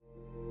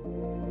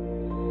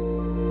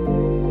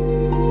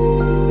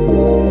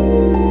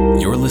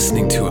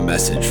listening to a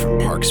message from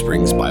Park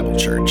Springs Bible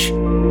Church,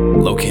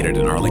 located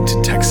in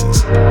Arlington,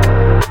 Texas,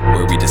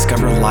 where we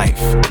discover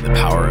life in the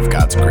power of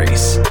God's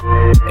grace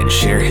and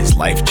share His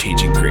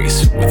life-changing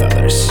grace with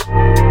others.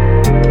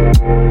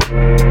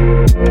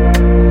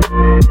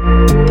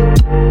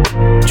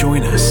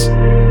 Join us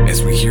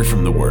as we hear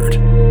from the Word.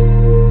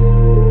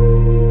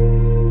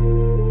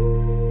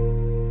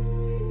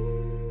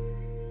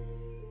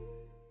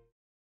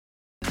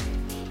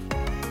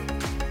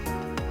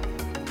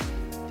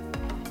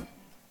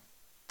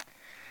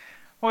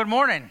 Well, good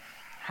morning.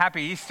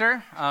 Happy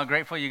Easter.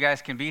 Grateful you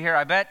guys can be here.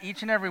 I bet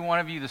each and every one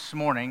of you this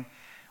morning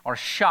are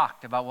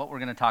shocked about what we're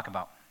going to talk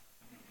about.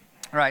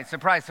 Right,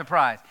 surprise,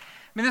 surprise. I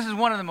mean, this is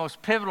one of the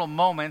most pivotal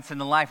moments in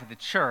the life of the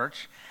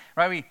church,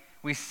 right?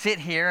 We sit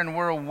here and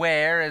we're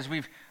aware, as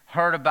we've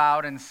heard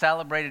about and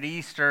celebrated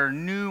Easter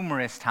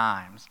numerous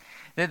times,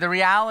 that the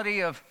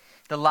reality of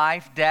the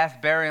life, death,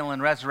 burial,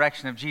 and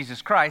resurrection of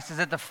Jesus Christ is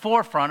at the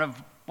forefront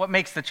of what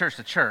makes the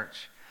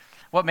church.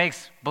 What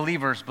makes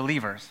believers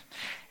believers.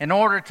 In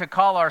order to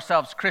call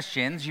ourselves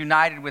Christians,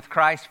 united with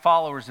Christ,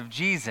 followers of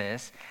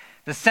Jesus,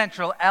 the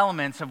central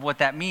elements of what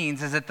that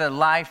means is that the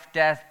life,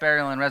 death,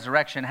 burial, and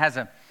resurrection has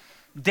a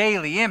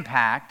daily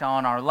impact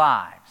on our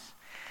lives.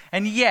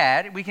 And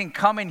yet, we can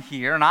come in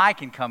here, and I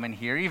can come in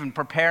here, even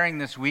preparing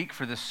this week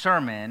for the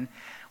sermon,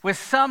 with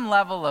some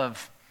level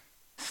of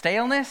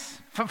staleness,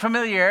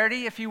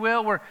 familiarity, if you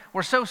will.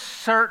 We're so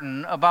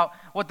certain about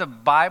what the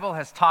Bible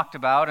has talked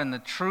about and the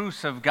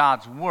truths of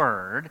God's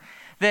Word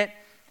that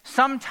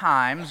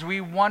sometimes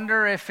we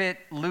wonder if it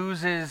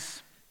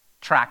loses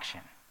traction,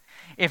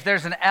 if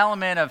there's an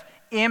element of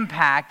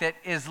impact that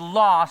is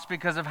lost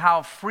because of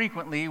how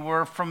frequently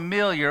we're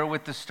familiar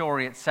with the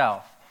story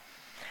itself.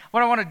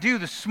 What I want to do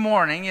this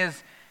morning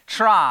is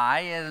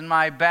try as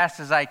my best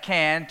as I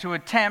can to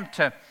attempt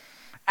to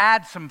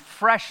add some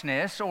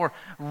freshness or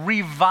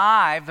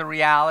revive the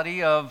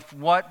reality of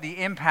what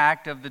the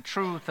impact of the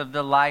truth of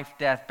the life,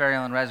 death,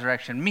 burial, and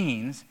resurrection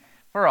means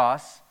for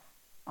us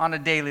on a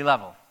daily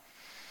level.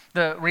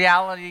 The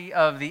reality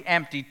of the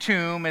empty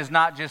tomb is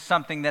not just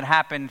something that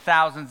happened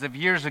thousands of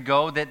years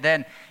ago that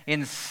then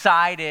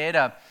incited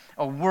a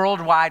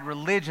worldwide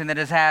religion that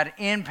has had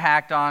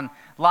impact on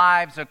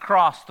lives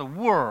across the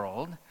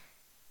world.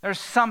 There's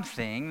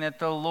something that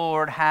the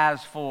Lord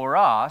has for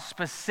us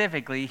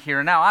specifically here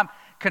and now. I'm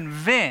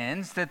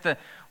convinced that the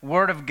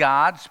Word of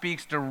God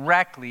speaks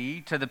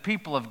directly to the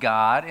people of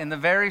God in the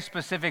very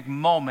specific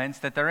moments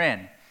that they're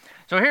in.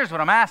 So here's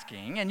what I'm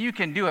asking, and you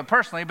can do it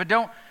personally, but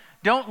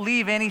don't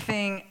leave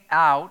anything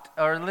out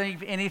or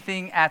leave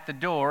anything at the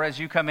door as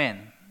you come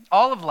in.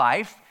 All of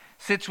life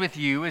sits with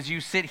you as you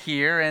sit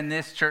here in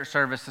this church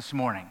service this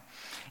morning.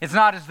 It's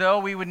not as though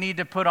we would need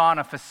to put on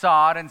a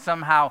facade and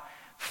somehow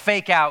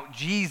fake out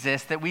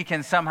Jesus, that we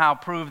can somehow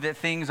prove that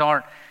things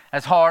aren't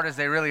as hard as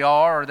they really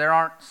are, or there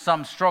aren't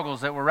some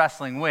struggles that we're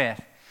wrestling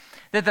with.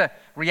 That the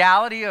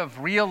reality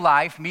of real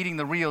life meeting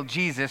the real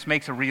Jesus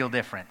makes a real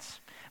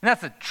difference. And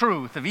that's the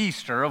truth of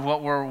Easter, of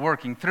what we're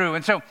working through.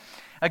 And so,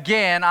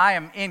 again, I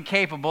am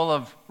incapable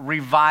of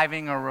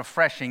reviving or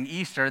refreshing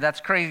Easter.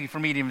 That's crazy for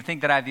me to even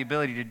think that I have the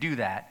ability to do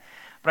that.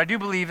 But I do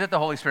believe that the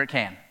Holy Spirit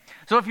can.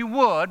 So if you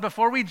would,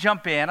 before we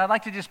jump in, I'd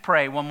like to just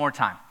pray one more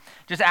time.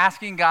 Just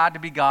asking God to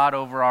be God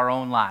over our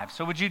own lives.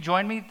 So would you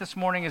join me this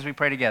morning as we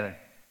pray together?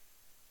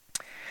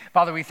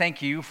 Father, we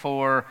thank you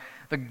for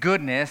the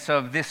goodness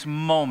of this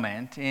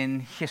moment in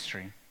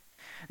history.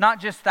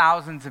 Not just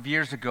thousands of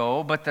years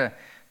ago, but the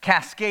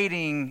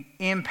cascading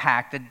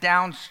impact, the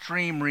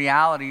downstream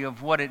reality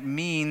of what it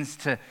means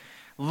to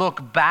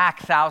look back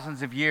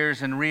thousands of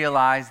years and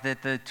realize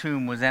that the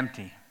tomb was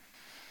empty.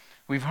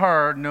 We've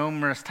heard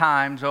numerous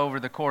times over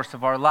the course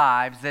of our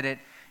lives that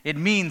it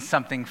means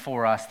something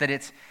for us, that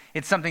it's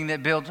something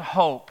that builds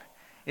hope.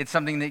 It's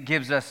something that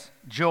gives us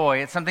joy.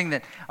 It's something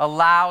that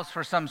allows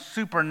for some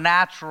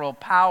supernatural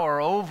power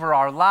over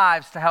our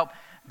lives to help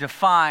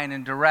define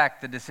and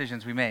direct the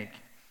decisions we make.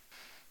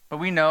 But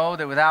we know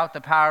that without the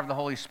power of the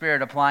Holy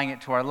Spirit applying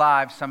it to our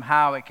lives,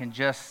 somehow it can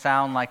just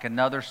sound like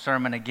another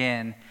sermon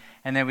again,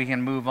 and then we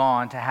can move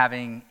on to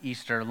having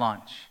Easter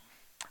lunch.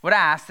 I would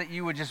ask that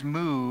you would just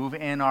move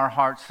in our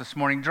hearts this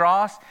morning.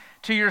 Draw us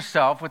to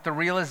yourself with the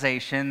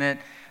realization that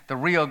the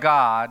real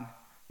God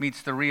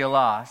meets the real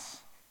us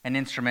and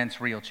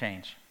instruments real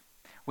change.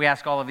 We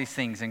ask all of these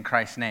things in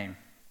Christ's name.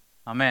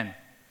 Amen.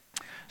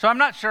 So I'm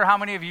not sure how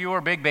many of you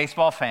are big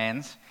baseball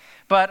fans,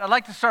 but I'd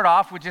like to start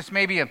off with just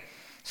maybe a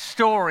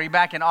story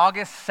back in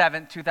August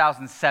 7th,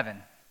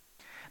 2007.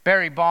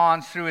 Barry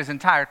Bonds, through his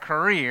entire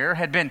career,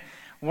 had been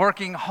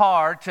working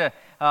hard to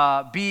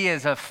be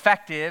as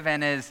effective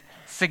and as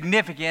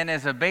significant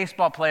as a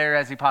baseball player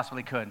as he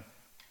possibly could.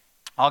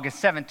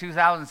 August 7th,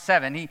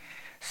 2007, he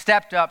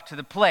stepped up to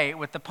the plate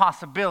with the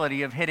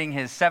possibility of hitting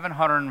his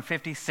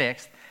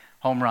 756th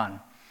home run.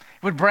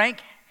 It would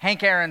break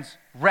Hank Aaron's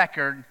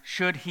record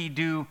should he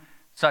do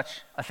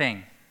such a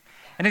thing.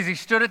 And as he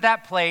stood at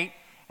that plate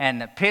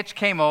and the pitch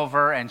came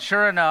over, and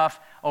sure enough,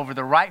 over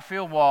the right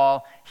field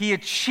wall, he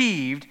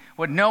achieved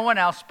what no one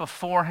else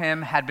before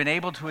him had been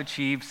able to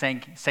achieve,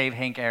 save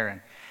Hank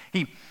Aaron.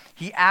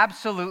 He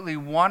absolutely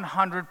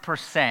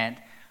 100%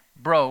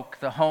 broke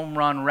the home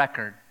run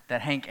record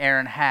that Hank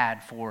Aaron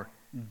had for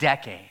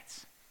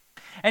decades.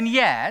 And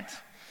yet,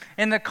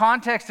 in the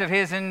context of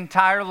his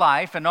entire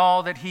life and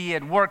all that he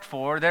had worked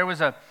for, there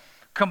was a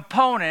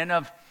component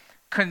of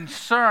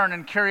concern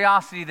and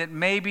curiosity that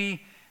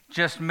maybe,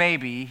 just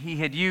maybe, he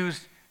had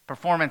used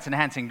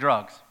performance-enhancing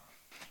drugs.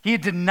 He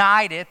had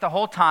denied it the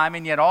whole time,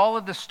 and yet all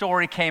of the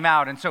story came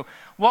out. And so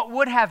what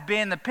would have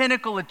been the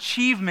pinnacle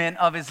achievement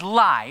of his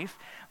life,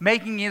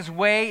 making his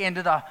way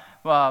into the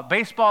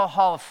Baseball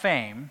Hall of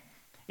Fame,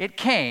 it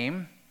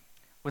came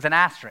with an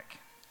asterisk.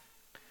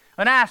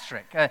 An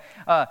asterisk,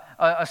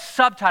 a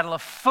subtitle, a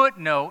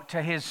footnote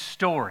to his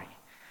story.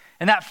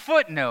 And that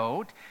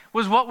footnote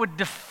was what would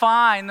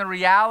define the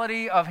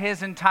reality of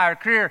his entire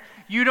career.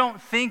 You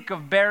don't think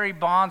of Barry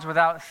Bonds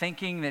without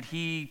thinking that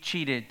he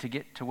cheated to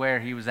get to where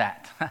he was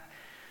at.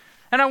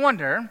 And I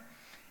wonder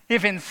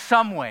if in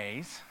some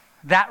ways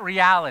that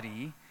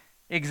reality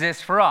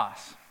exists for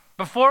us.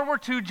 Before we're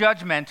too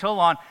judgmental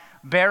on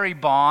Barry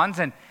Bonds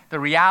and the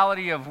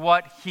reality of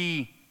what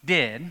he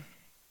did,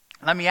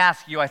 let me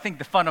ask you, I think,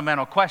 the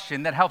fundamental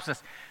question that helps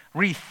us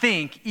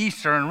rethink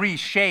Easter and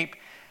reshape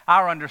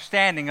our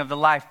understanding of the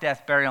life,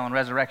 death, burial, and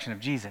resurrection of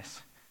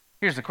Jesus.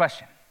 Here's the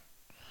question.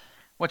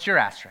 What's your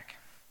asterisk?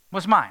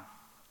 What's mine?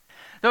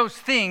 Those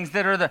things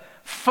that are the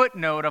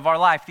footnote of our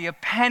life, the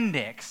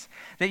appendix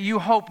that you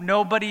hope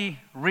nobody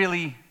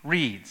really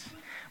reads.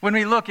 When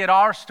we look at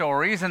our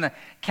stories in the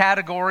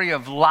category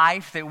of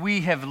life that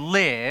we have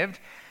lived,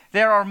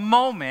 there are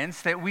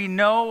moments that we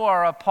know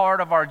are a part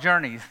of our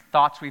journey,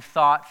 thoughts we've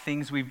thought,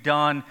 things we've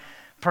done,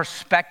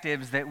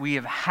 perspectives that we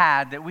have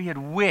had that we had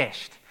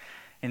wished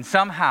and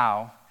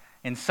somehow,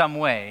 in some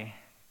way,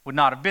 would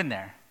not have been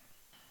there.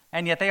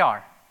 And yet they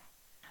are.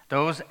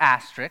 Those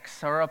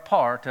asterisks are a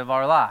part of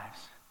our lives.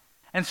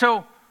 And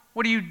so,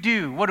 what do you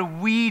do? What do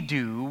we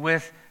do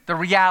with the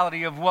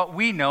reality of what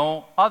we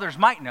know others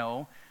might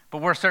know,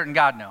 but we're certain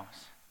God knows?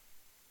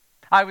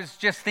 I was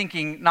just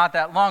thinking not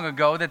that long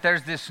ago that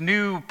there's this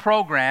new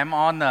program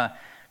on the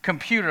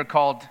computer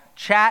called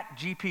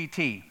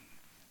ChatGPT.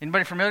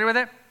 Anybody familiar with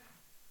it?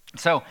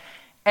 So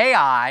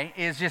AI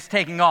is just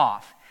taking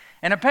off.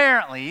 And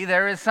apparently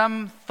there is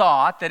some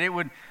thought that it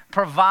would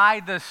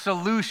provide the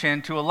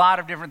solution to a lot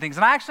of different things.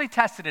 And I actually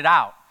tested it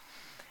out.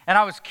 And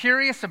I was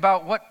curious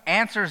about what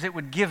answers it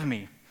would give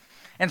me.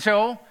 And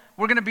so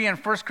we're going to be in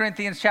 1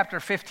 Corinthians chapter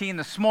 15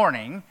 this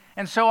morning.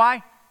 And so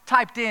I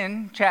typed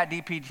in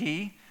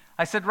ChatGPT.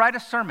 I said, write a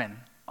sermon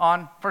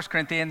on 1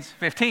 Corinthians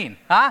 15.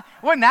 Huh?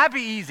 Wouldn't that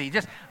be easy?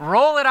 Just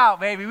roll it out,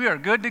 baby. We are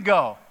good to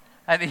go.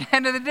 At the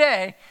end of the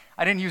day,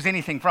 I didn't use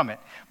anything from it.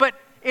 But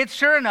it's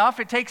sure enough,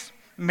 it takes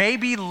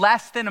maybe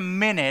less than a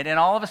minute, and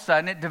all of a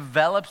sudden it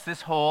develops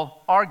this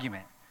whole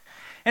argument.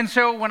 And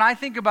so when I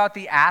think about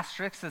the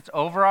asterisk that's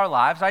over our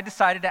lives, I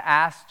decided to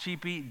ask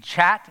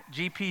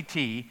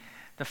ChatGPT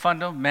the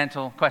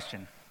fundamental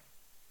question.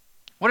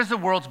 What is the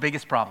world's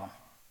biggest problem?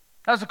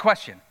 That was the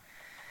question.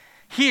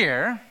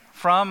 Here,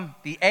 from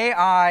the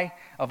AI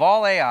of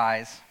all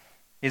AIs,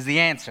 is the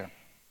answer.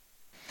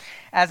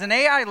 As an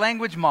AI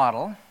language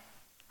model,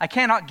 I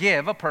cannot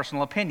give a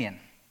personal opinion.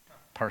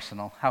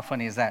 Personal, how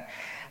funny is that?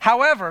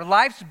 However,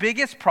 life's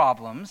biggest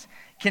problems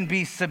can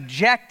be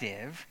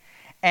subjective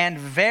and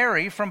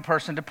vary from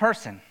person to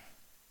person.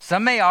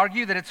 Some may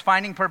argue that it's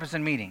finding purpose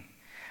and meaning.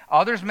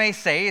 Others may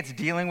say it's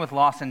dealing with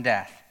loss and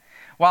death.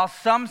 While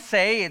some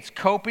say it's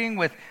coping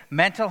with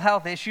mental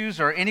health issues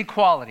or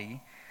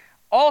inequality,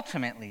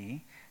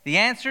 ultimately, the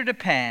answer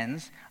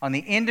depends on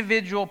the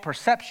individual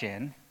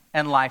perception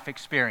and life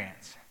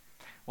experience.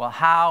 Well,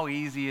 how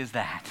easy is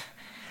that?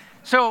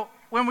 So,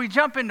 when we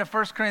jump into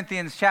 1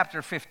 Corinthians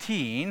chapter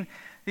 15,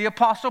 the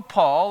Apostle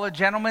Paul, a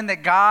gentleman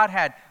that God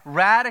had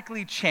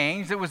radically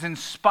changed, that was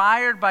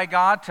inspired by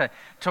God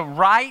to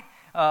write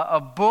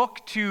a book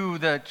to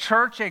the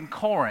church in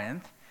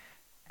Corinth,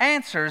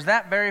 answers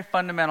that very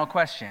fundamental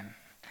question.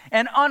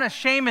 And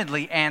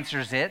unashamedly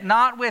answers it,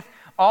 not with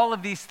all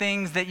of these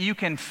things that you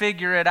can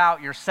figure it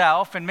out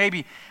yourself and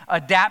maybe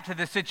adapt to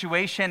the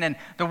situation, and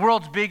the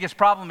world's biggest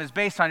problem is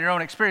based on your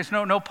own experience.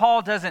 No,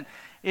 Paul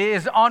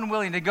is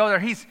unwilling to go there.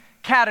 He's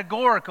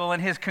categorical in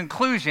his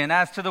conclusion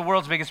as to the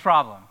world's biggest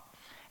problem.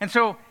 And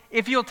so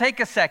if you'll take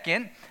a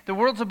second, the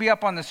words will be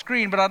up on the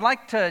screen, but I'd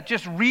like to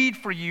just read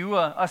for you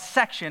a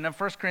section of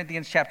 1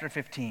 Corinthians chapter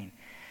 15.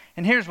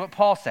 And here's what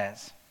Paul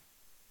says.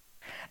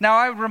 Now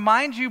I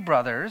remind you,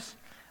 brothers,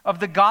 of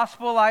the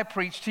gospel I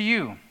preached to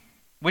you,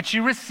 which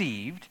you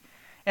received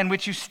and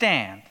which you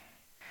stand,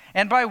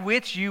 and by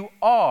which you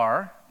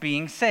are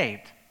being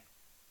saved,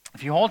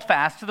 if you hold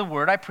fast to the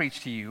word I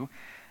preached to you,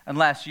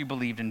 unless you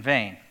believed in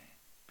vain.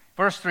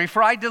 Verse 3,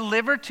 for I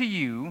delivered to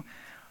you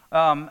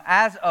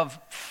as of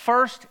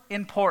first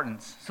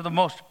importance. So the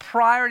most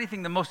priority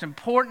thing, the most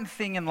important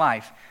thing in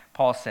life,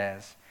 Paul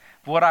says,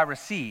 what I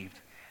received,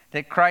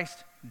 that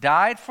Christ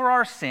died for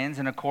our sins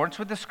in accordance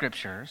with the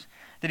Scriptures,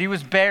 that he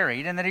was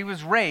buried, and that he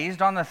was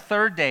raised on the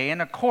third day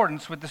in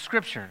accordance with the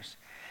Scriptures,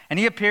 And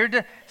he appeared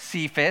to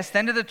Cephas,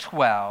 then to the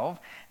 12.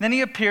 Then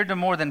he appeared to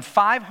more than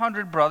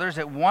 500 brothers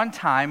at one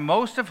time,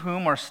 most of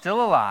whom are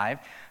still alive,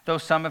 though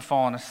some have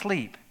fallen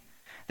asleep.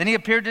 Then he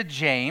appeared to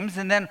James,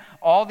 and then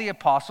all the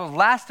apostles.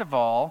 Last of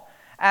all,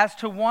 as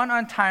to one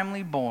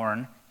untimely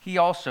born, he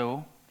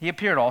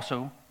appeared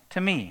also to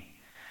me.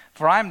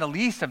 For I am the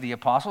least of the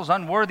apostles,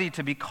 unworthy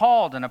to be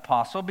called an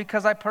apostle,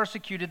 because I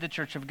persecuted the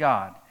church of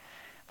God.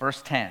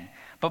 Verse 10,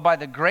 but by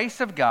the grace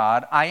of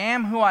God, I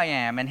am who I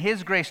am, and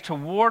his grace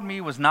toward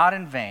me was not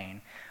in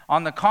vain.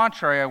 On the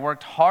contrary, I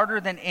worked harder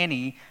than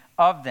any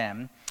of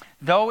them,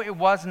 though it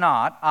was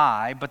not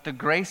I, but the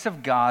grace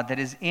of God that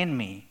is in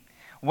me.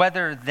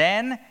 Whether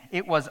then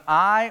it was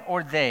I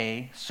or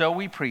they, so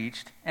we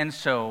preached, and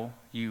so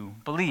you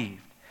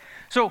believed.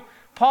 So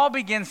Paul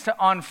begins to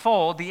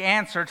unfold the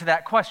answer to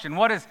that question.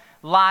 What is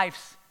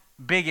life's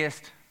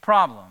biggest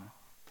problem?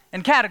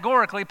 And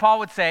categorically, Paul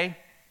would say,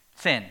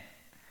 sin.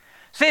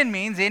 Sin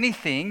means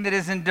anything that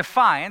is in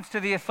defiance to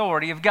the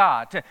authority of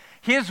God, to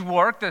his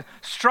work, the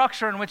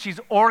structure in which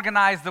he's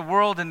organized the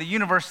world and the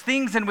universe,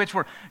 things in which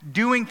we're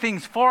doing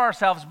things for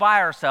ourselves,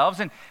 by ourselves,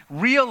 and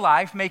real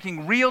life,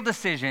 making real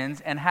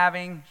decisions and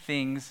having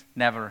things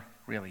never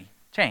really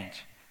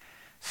change.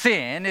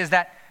 Sin is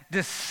that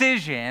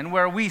decision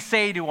where we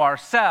say to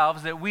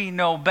ourselves that we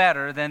know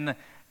better than the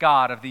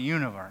God of the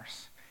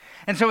universe.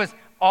 And so as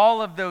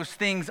all of those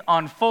things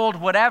unfold,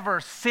 whatever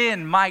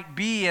sin might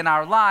be in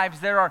our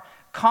lives, there are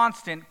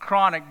constant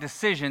chronic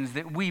decisions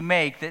that we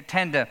make that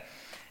tend to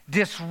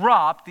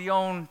disrupt the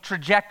own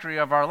trajectory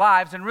of our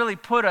lives and really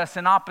put us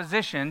in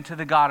opposition to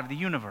the God of the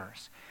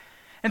universe.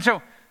 And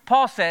so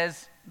Paul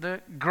says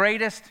the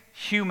greatest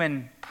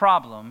human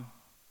problem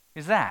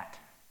is that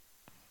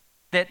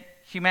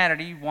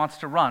humanity wants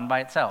to run by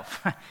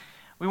itself.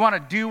 We want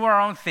to do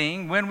our own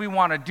thing when we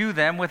want to do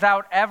them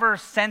without ever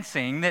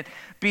sensing that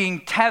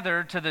being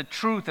tethered to the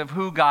truth of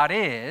who God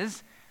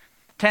is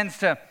tends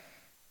to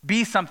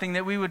be something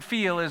that we would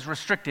feel is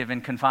restrictive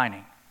and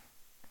confining.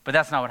 But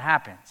that's not what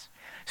happens.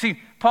 See,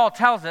 Paul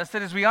tells us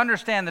that as we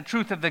understand the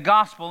truth of the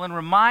gospel and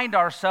remind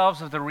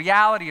ourselves of the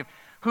reality of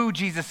who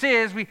Jesus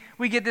is,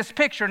 we get this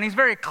picture, and he's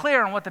very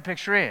clear on what the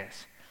picture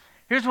is.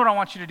 Here's what I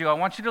want you to do. I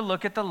want you to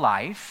look at the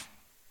life,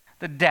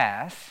 the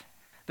death,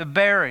 the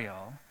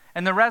burial,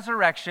 and the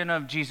resurrection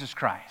of Jesus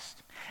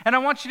Christ. And I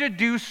want you to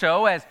do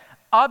so as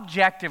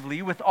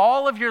objectively with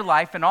all of your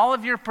life and all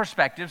of your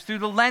perspectives through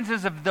the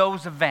lenses of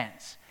those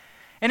events.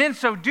 And in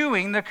so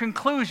doing, the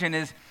conclusion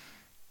is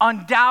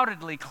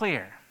undoubtedly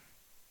clear.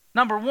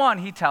 Number one,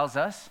 he tells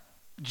us,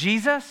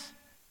 Jesus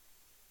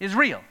is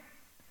real.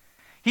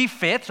 He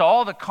fits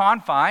all the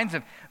confines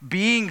of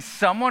being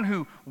someone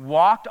who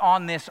walked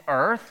on this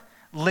earth,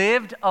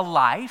 lived a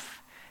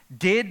life,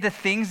 did the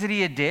things that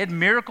he did.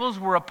 Miracles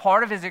were a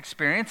part of his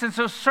experience. And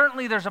so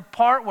certainly there's a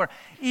part where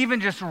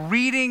even just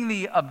reading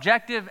the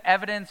objective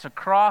evidence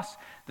across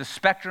the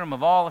spectrum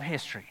of all of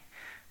history,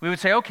 we would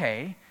say,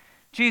 okay,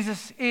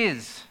 Jesus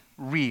is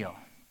real.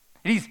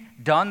 He's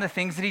done the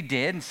things that he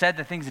did and said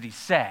the things that he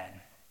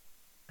said.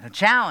 The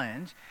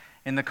challenge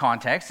in the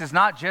context is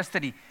not just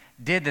that he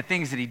did the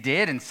things that he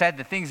did and said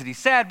the things that he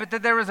said, but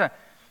that there was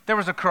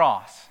a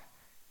cross.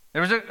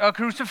 There was a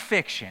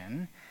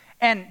crucifixion.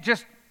 And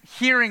just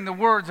hearing the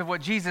words of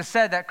what Jesus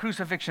said that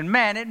crucifixion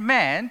meant, it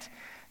meant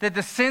that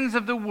the sins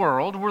of the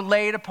world were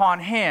laid upon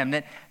him,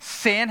 that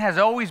sin has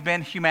always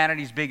been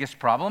humanity's biggest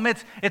problem.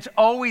 It's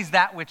always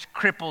that which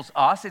cripples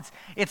us.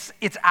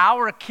 It's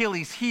our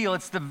Achilles heel.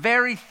 It's the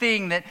very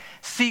thing that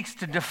seeks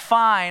to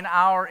define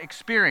our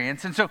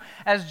experience. And so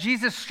as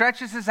Jesus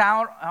stretches his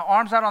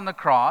arms out on the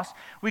cross,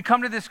 we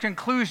come to this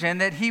conclusion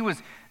that he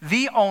was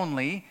the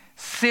only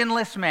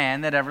sinless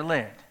man that ever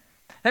lived.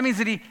 That means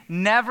that he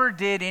never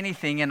did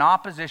anything in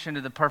opposition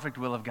to the perfect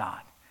will of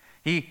God.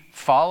 He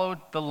followed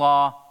the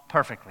law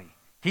perfectly.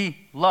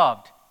 He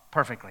loved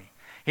perfectly.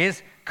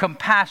 His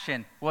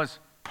compassion was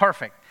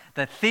perfect.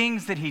 The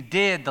things that he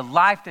did, the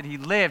life that he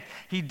lived,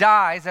 he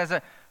dies as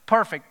a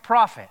perfect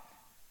prophet.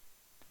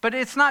 But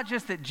it's not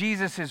just that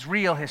Jesus is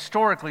real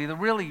historically. The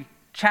really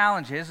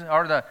challenges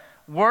are the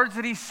words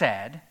that he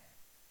said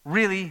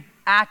really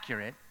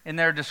accurate in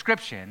their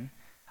description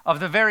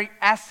of the very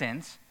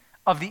essence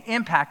of the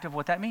impact of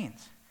what that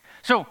means.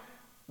 So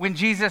when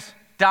Jesus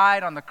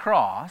died on the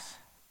cross,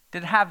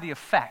 did it have the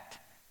effect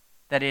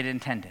that it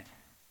intended?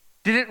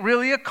 Did it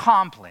really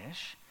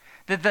accomplish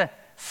that the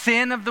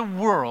sin of the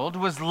world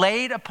was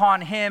laid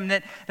upon him,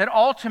 that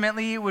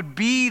ultimately it would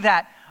be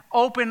that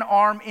open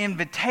arm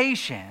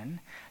invitation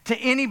to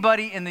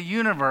anybody in the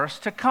universe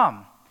to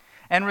come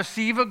and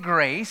receive a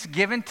grace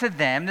given to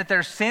them, that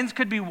their sins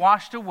could be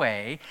washed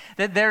away,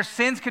 that their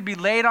sins could be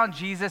laid on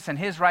Jesus and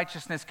his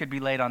righteousness could be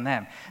laid on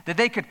them, that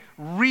they could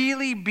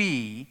really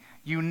be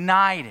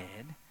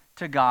united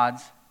to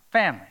God's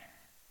family?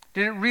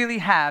 Did it really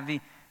have the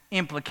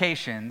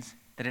implications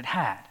that it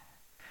had?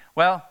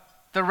 Well,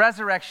 the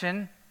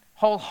resurrection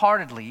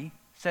wholeheartedly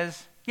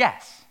says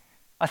yes,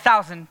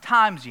 1,000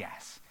 times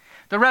yes.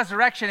 The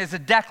resurrection is a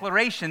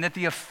declaration that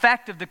the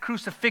effect of the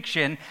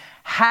crucifixion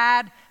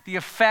had the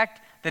effect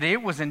that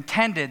it was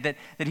intended,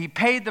 that he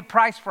paid the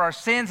price for our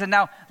sins, and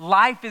now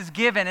life is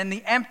given. And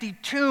the empty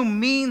tomb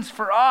means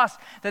for us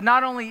that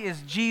not only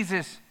is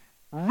Jesus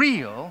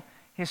real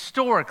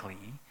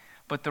historically,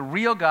 but the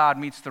real God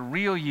meets the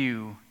real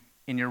you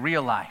in your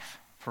real life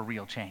for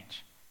real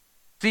change.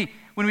 See,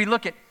 when we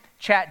look at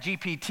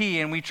ChatGPT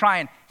and we try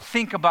and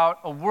think about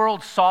a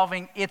world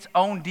solving its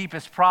own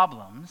deepest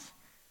problems,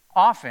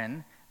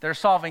 often they're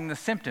solving the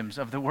symptoms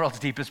of the world's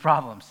deepest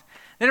problems.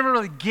 They never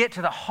really get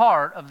to the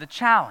heart of the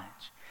challenge.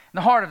 And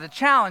the heart of the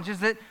challenge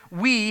is that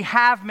we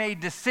have made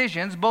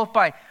decisions, both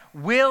by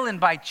will and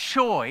by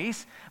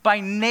choice. By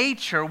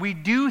nature, we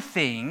do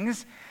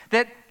things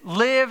that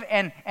live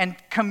and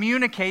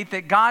communicate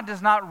that God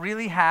does not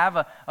really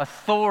have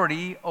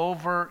authority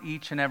over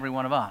each and every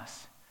one of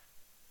us.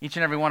 Each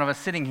and every one of us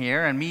sitting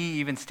here, and me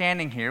even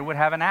standing here, would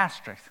have an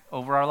asterisk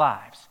over our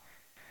lives.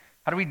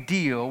 How do we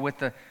deal with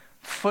the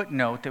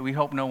footnote that we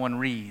hope no one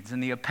reads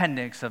and the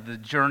appendix of the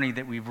journey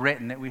that we've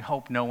written that we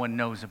hope no one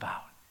knows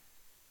about?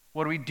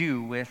 What do we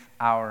do with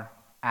our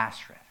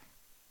asterisk?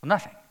 Well,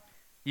 nothing.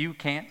 You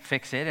can't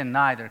fix it, and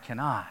neither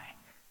can I.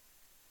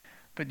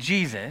 But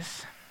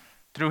Jesus,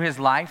 through his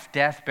life,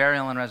 death,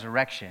 burial, and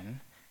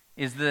resurrection,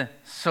 is the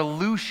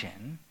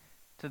solution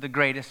to the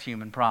greatest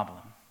human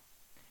problem.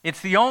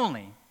 It's the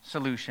only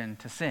solution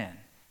to sin.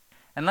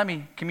 And let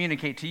me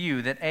communicate to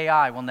you that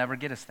AI will never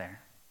get us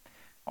there.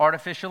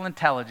 Artificial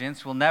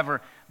intelligence will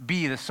never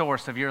be the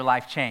source of your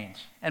life change.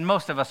 And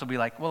most of us will be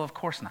like, well, of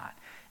course not.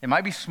 It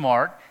might be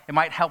smart. It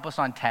might help us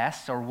on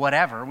tests or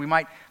whatever. We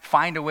might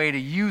find a way to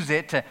use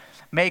it to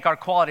make our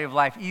quality of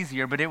life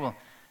easier, but it will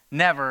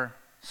never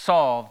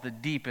solve the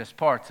deepest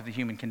parts of the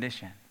human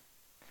condition.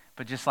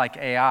 But just like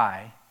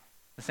AI,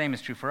 the same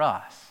is true for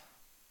us.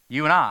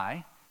 You and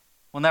I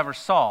will never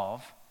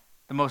solve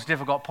the most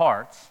difficult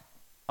parts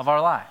of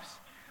our lives.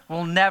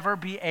 We'll never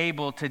be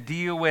able to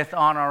deal with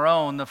on our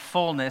own the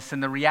fullness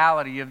and the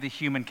reality of the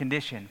human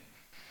condition.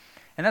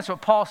 And that's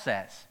what Paul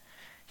says.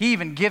 He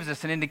even gives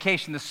us an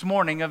indication this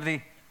morning of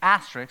the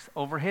asterisk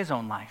over his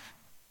own life.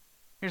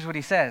 Here's what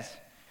he says.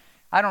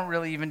 I don't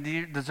really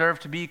even deserve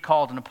to be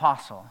called an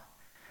apostle,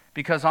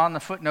 because on the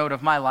footnote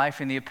of my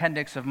life, in the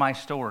appendix of my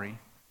story,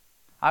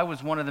 I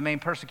was one of the main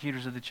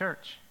persecutors of the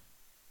church.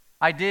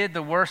 I did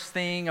the worst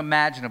thing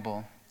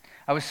imaginable.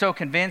 I was so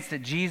convinced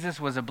that Jesus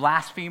was a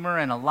blasphemer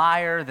and a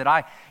liar that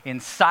I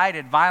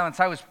incited violence.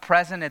 I was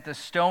present at the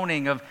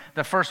stoning of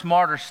the first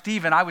martyr,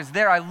 Stephen. I was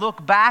there. I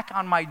look back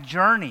on my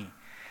journey,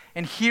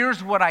 and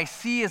here's what I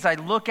see as I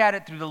look at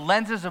it through the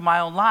lenses of my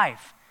own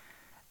life.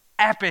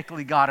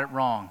 Epically got it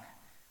wrong.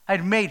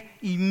 I'd made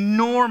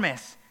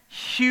enormous,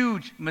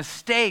 huge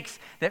mistakes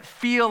that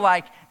feel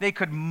like they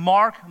could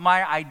mark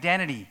my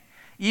identity.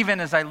 Even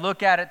as I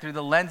look at it through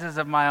the lenses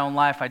of my own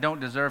life, I don't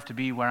deserve to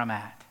be where I'm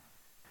at.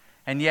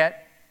 And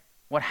yet,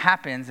 what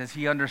happens as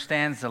he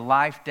understands the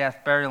life, death,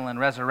 burial, and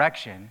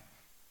resurrection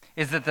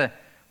is that the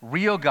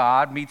real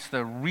God meets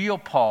the real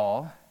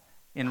Paul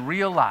in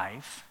real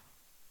life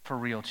for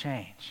real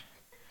change.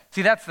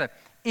 See, that's the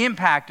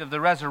impact of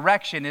the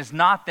resurrection, is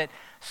not that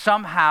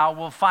somehow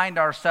we'll find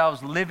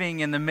ourselves living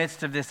in the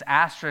midst of this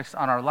asterisk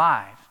on our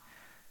life,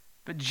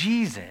 but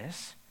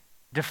Jesus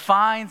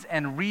defines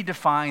and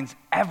redefines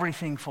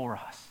everything for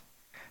us.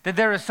 That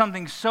there is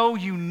something so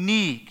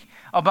unique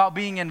about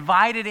being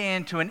invited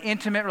into an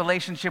intimate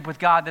relationship with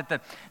God,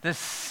 that the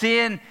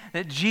sin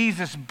that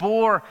Jesus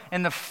bore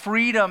and the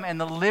freedom and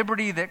the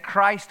liberty that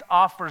Christ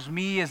offers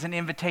me as an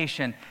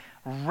invitation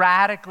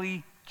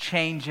radically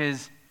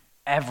changes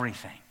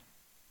everything.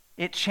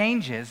 It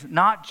changes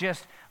not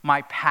just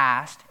my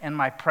past and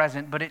my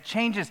present, but it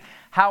changes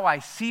how I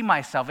see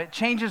myself. It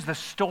changes the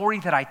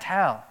story that I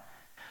tell.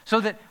 So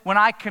that when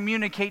I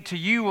communicate to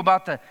you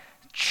about the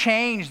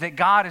change that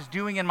God is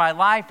doing in my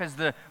life as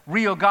the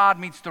real God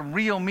meets the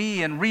real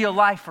me in real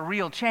life for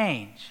real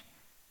change,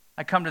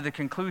 I come to the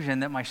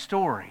conclusion that my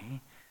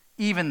story,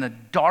 even the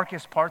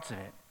darkest parts of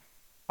it,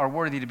 are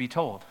worthy to be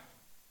told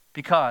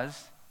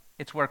because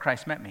it's where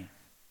Christ met me.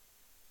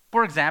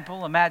 For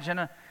example, imagine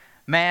a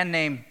man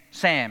named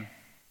Sam.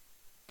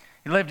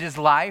 He lived his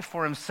life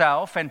for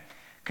himself and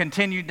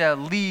continued to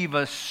leave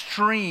a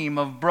stream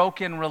of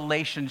broken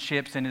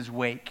relationships in his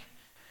wake.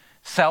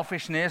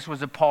 Selfishness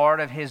was a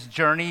part of his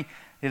journey.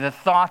 The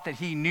thought that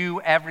he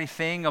knew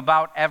everything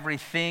about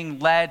everything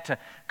led to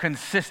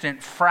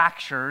consistent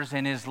fractures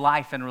in his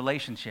life and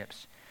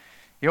relationships.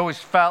 He always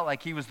felt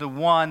like he was the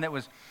one that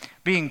was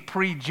being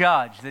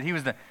prejudged, that he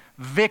was the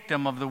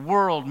victim of the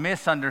world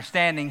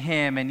misunderstanding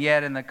him, and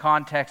yet in the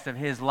context of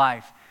his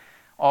life,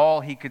 all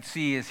he could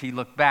see as he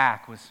looked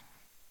back was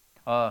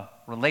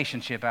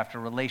relationship after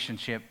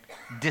relationship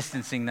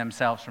distancing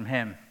themselves from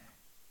him.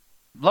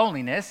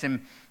 Loneliness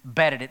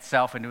embedded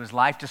itself into his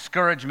life.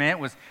 Discouragement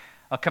was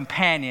a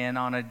companion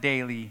on a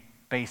daily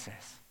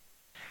basis.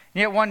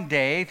 And yet one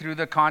day, through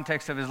the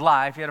context of his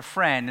life, he had a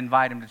friend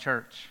invite him to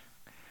church.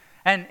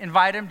 And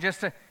invite him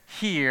just to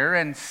hear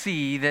and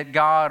see that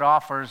God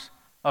offers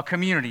a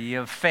community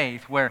of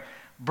faith where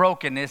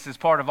brokenness is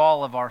part of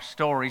all of our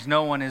stories.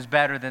 No one is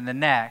better than the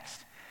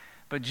next.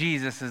 but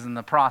Jesus is in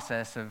the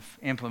process of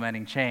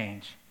implementing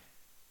change.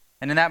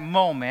 And in that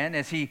moment,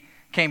 as he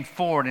came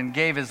forward and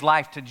gave his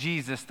life to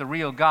Jesus, the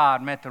real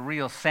God met the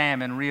real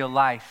Sam in real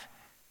life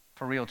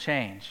for real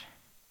change.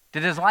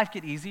 Did his life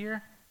get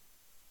easier?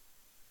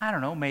 I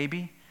don't know,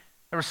 maybe.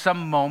 There were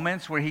some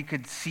moments where he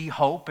could see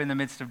hope in the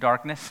midst of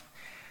darkness.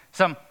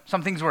 Some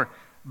things were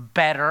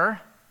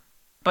better,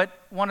 but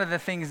one of the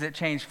things that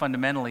changed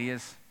fundamentally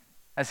is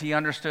as he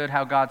understood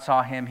how God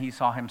saw him, he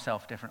saw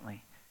himself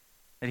differently.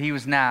 That he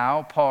was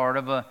now part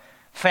of a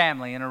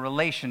family and a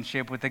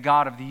relationship with the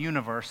God of the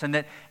universe, and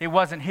that it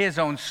wasn't his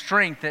own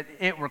strength that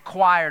it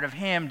required of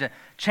him to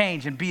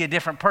change and be a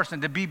different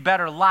person, to be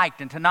better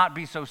liked and to not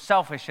be so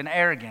selfish and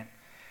arrogant.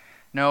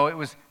 No, it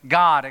was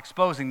God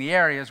exposing the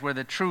areas where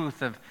the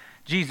truth of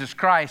Jesus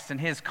Christ and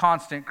his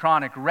constant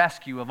chronic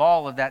rescue of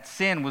all of that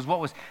sin was what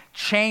was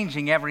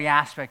changing every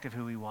aspect of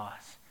who he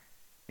was.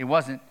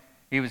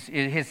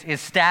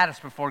 His status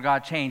before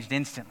God changed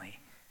instantly.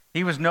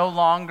 He was no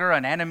longer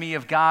an enemy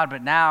of God,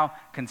 but now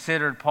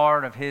considered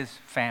part of his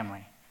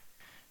family.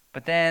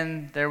 But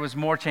then there was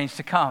more change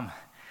to come,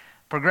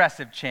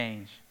 progressive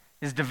change.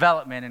 His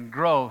development and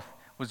growth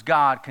was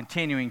God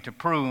continuing to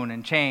prune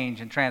and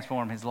change and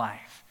transform his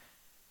life.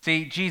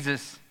 See,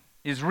 Jesus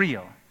is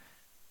real.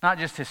 Not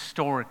just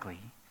historically,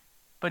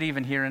 but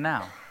even here and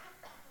now.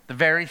 The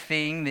very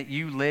thing that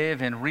you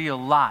live in real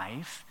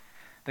life,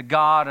 the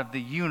God of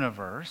the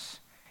universe,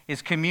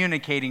 is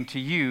communicating to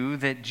you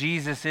that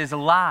Jesus is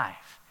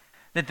alive,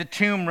 that the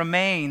tomb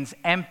remains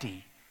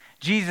empty.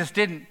 Jesus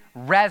didn't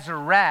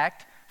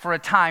resurrect for a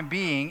time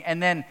being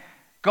and then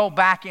go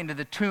back into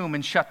the tomb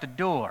and shut the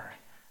door.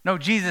 No,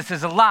 Jesus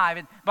is alive.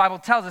 The Bible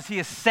tells us he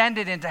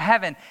ascended into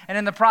heaven and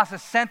in the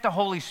process sent the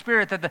Holy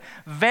Spirit, that the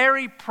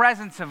very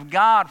presence of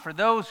God for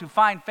those who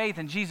find faith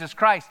in Jesus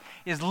Christ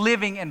is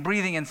living and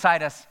breathing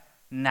inside us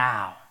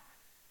now.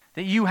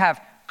 That you have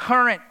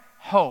current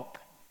hope,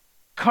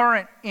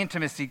 current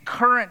intimacy,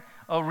 current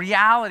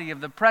reality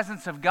of the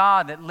presence of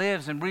God that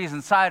lives and breathes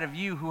inside of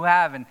you who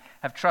have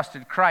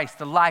trusted Christ.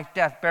 The life,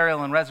 death,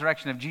 burial, and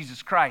resurrection of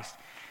Jesus Christ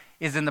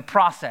is in the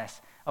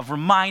process of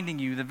reminding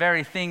you the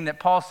very thing that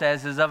Paul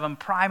says is of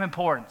prime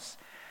importance.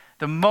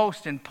 The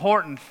most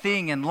important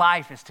thing in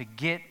life is to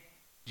get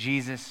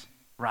Jesus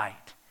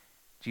right.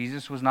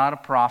 Jesus was not a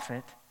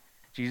prophet.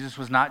 Jesus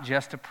was not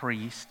just a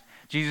priest.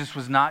 Jesus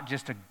was not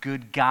just a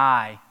good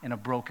guy in a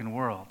broken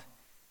world.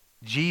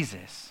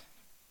 Jesus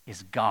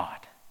is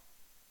God.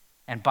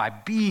 And by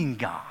being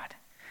God,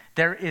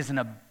 there is an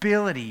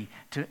ability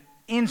to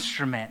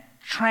instrument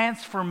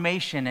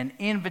transformation and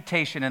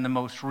invitation in the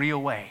most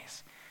real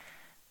ways.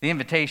 The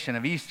invitation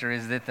of Easter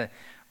is that the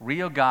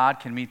real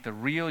God can meet the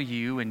real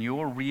you in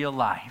your real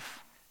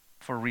life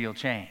for real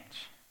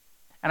change.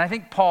 And I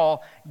think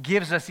Paul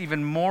gives us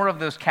even more of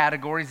those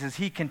categories as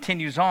he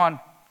continues on.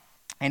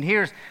 And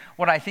here's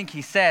what I think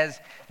he says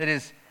that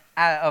is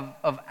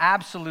of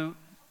absolute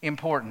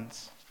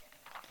importance.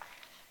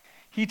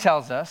 He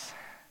tells us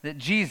that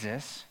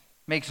Jesus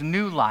makes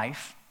new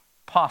life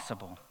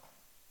possible.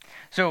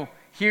 So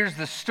here's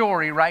the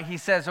story, right? He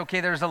says,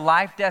 okay, there's a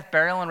life, death,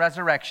 burial, and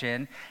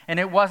resurrection, and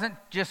it wasn't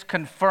just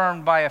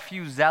confirmed by a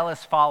few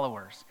zealous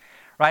followers,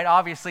 right?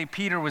 Obviously,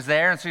 Peter was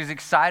there, and so he's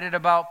excited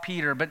about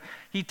Peter, but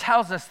he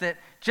tells us that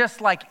just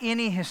like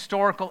any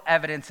historical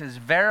evidence is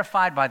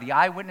verified by the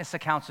eyewitness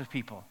accounts of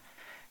people,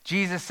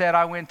 Jesus said,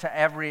 I went to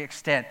every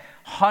extent.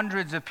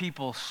 Hundreds of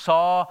people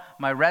saw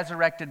my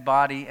resurrected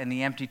body in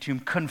the empty tomb,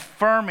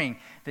 confirming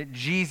that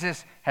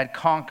Jesus had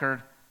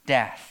conquered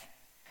death.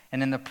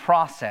 And in the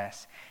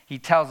process, he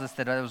tells us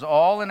that it was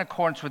all in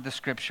accordance with the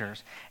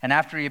scriptures. And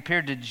after he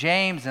appeared to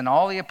James and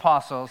all the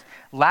apostles,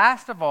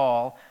 last of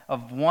all,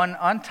 of one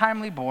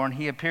untimely born,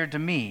 he appeared to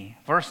me.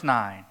 Verse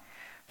 9,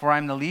 for I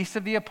am the least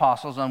of the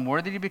apostles,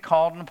 unworthy to be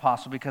called an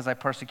apostle because I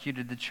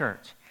persecuted the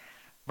church.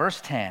 Verse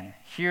 10,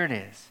 here it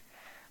is.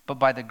 But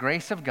by the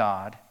grace of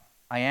God,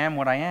 I am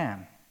what I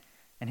am,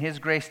 and his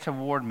grace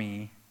toward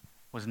me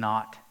was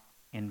not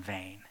in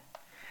vain.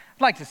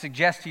 I'd like to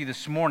suggest to you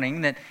this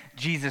morning that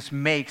Jesus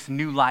makes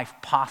new life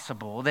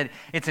possible, that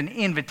it's an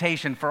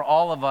invitation for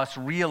all of us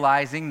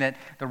realizing that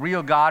the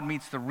real God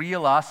meets the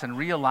real us and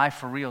real life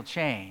for real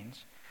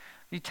change.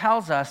 He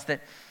tells us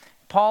that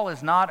Paul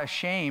is not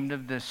ashamed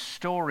of the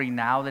story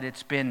now that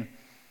it's been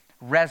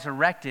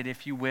resurrected,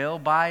 if you will,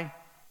 by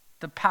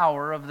the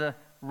power of the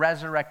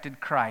resurrected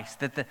Christ,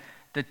 that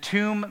the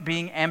tomb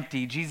being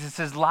empty,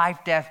 Jesus' life,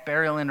 death,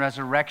 burial, and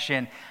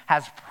resurrection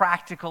has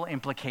practical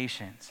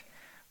implications.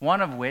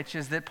 One of which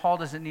is that Paul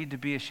doesn't need to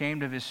be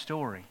ashamed of his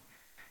story.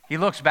 He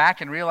looks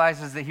back and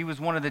realizes that he was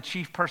one of the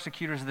chief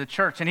persecutors of the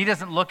church, and he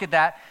doesn't look at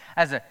that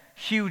as a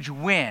huge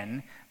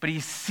win, but he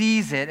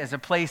sees it as a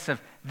place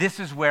of, this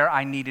is where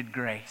I needed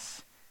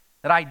grace.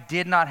 That I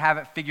did not have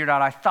it figured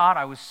out. I thought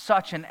I was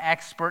such an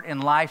expert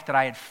in life that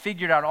I had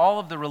figured out all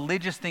of the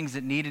religious things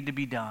that needed to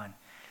be done.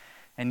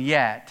 And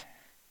yet,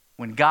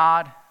 when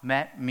God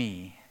met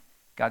me,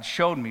 God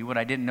showed me what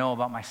I didn't know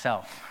about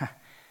myself.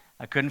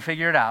 I couldn't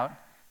figure it out.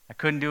 I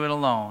couldn't do it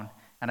alone.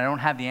 And I don't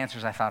have the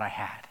answers I thought I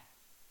had.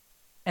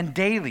 And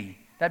daily,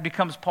 that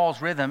becomes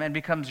Paul's rhythm and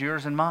becomes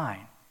yours and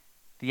mine.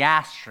 The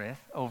asterisk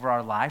over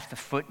our life, the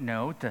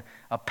footnote, the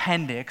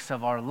appendix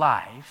of our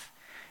life,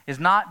 is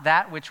not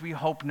that which we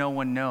hope no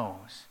one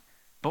knows,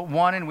 but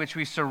one in which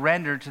we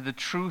surrender to the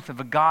truth of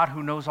a God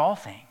who knows all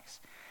things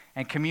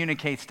and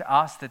communicates to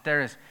us that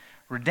there is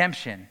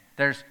redemption,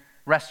 there's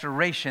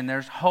restoration,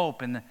 there's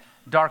hope in the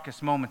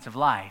darkest moments of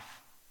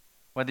life.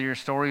 Whether your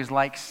story is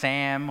like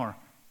Sam or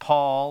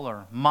Paul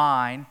or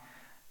mine,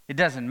 it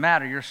doesn't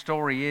matter. Your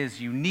story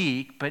is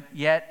unique, but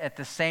yet at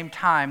the same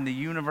time, the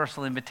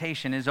universal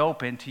invitation is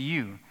open to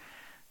you.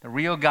 The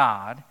real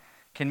God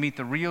can meet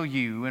the real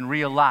you in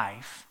real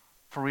life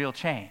for real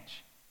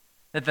change.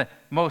 That the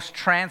most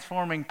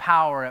transforming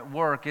power at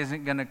work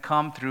isn't going to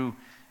come through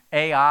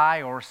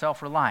AI or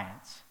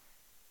self-reliance.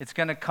 It's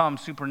going to come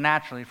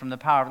supernaturally from the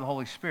power of the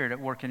Holy Spirit at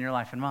work in your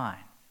life and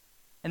mine.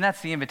 And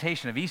that's the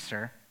invitation of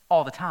Easter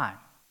all the time.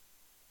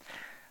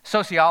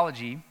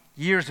 Sociology,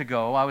 years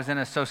ago, I was in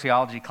a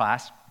sociology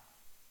class,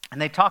 and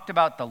they talked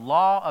about the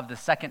law of the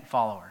second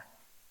follower.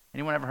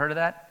 Anyone ever heard of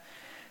that?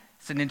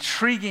 It's an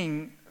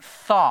intriguing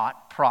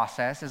thought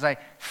process as I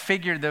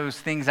figured those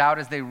things out,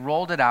 as they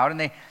rolled it out, and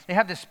they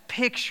have this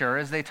picture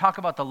as they talk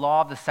about the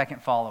law of the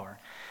second follower.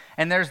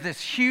 And there's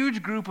this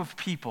huge group of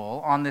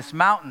people on this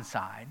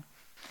mountainside,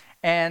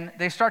 and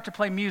they start to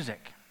play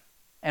music.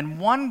 And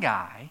one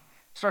guy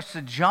starts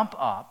to jump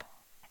up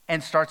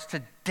and starts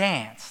to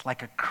dance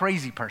like a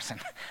crazy person.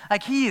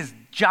 Like he is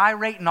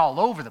gyrating all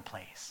over the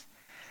place.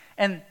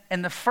 And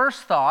the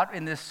first thought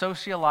in this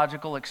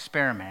sociological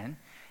experiment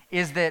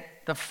is that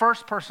the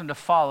first person to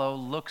follow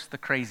looks the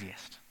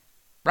craziest,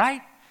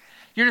 right?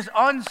 You're just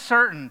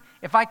uncertain.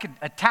 If I could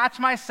attach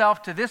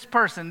myself to this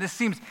person, this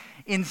seems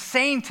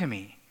insane to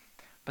me.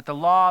 But the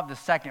law of the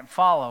second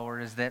follower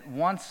is that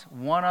once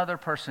one other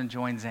person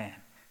joins in,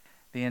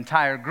 the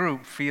entire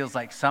group feels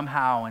like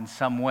somehow, in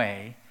some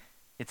way,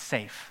 it's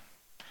safe.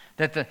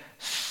 That the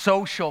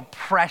social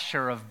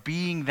pressure of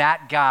being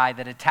that guy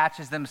that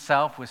attaches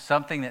themselves with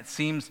something that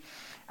seems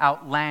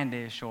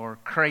outlandish or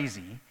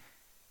crazy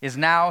is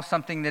now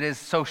something that is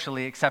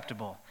socially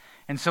acceptable.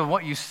 And so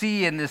what you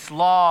see in this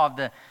law of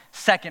the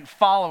second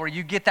follower,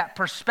 you get that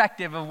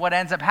perspective of what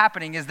ends up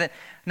happening is that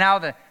now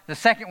the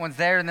second one's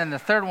there, and then the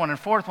third one and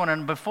fourth one,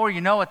 and before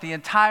you know it, the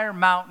entire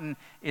mountain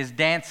is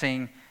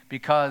dancing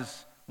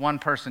because one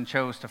person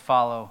chose to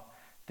follow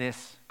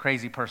this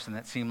crazy person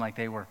that seemed like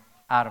they were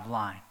out of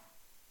line.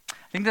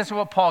 I think that's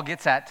what Paul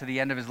gets at to the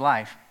end of his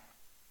life.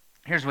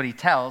 Here's what he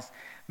tells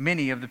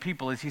many of the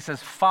people is he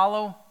says,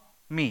 follow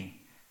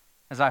me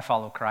as I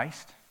follow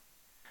Christ.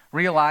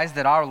 Realize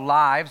that our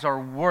lives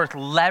are worth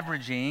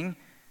leveraging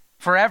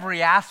for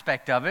every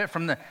aspect of it,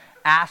 from the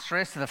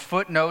asterisk to the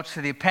footnotes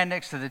to the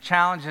appendix to the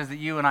challenges that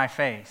you and I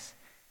face.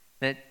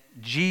 That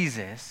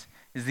Jesus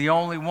is the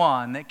only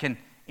one that can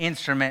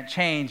instrument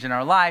change in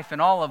our life,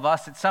 and all of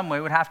us in some way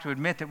would have to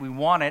admit that we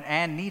want it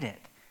and need it.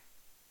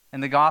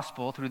 And the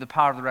gospel, through the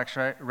power of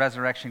the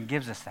resurrection,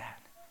 gives us that.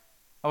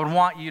 I would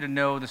want you to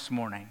know this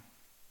morning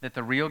that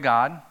the real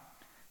God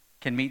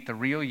can meet the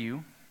real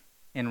you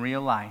in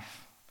real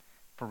life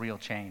for real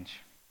change.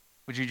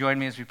 Would you join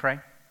me as we pray?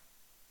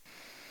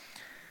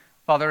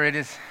 Father, it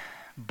is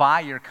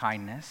by your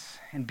kindness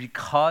and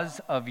because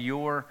of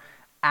your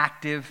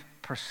active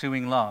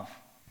pursuing love.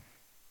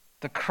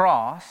 The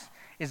cross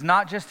is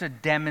not just a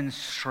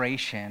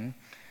demonstration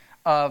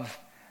of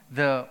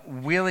the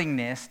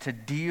willingness to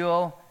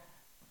deal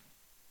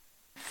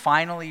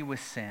finally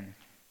with sin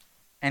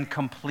and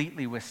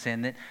completely with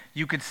sin, that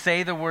you could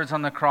say the words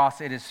on the cross,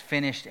 it is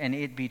finished, and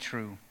it be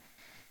true.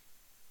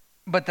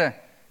 But the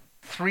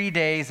 3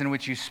 days in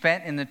which you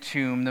spent in the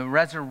tomb, the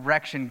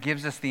resurrection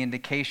gives us the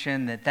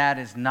indication that that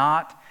is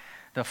not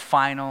the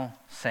final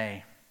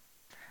say.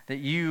 That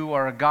you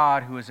are a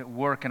God who is at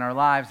work in our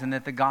lives, and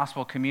that the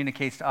gospel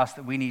communicates to us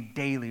that we need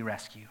daily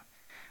rescue.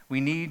 We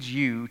need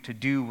you to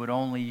do what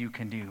only you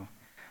can do.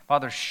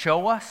 Father,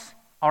 show us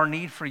our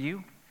need for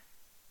you.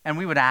 And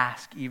we would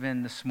ask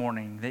even this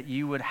morning that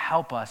you would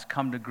help us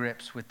come to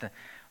grips with the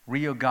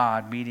real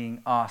God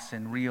meeting us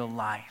in real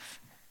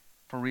life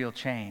for real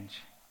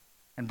change,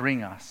 and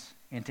bring us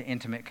into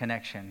intimate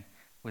connection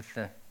with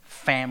the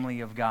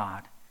family of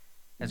God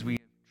as we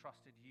have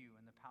trusted you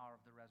in the power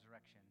of the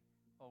resurrection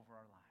over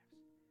our lives.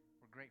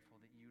 We're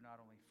grateful that you not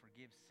only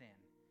forgive sin,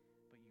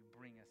 but you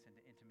bring us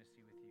into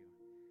intimacy with you.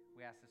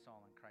 We ask this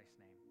all in Christ's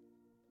name.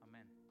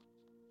 Amen.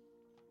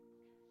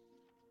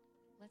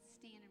 Let's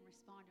stand and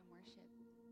respond in worship.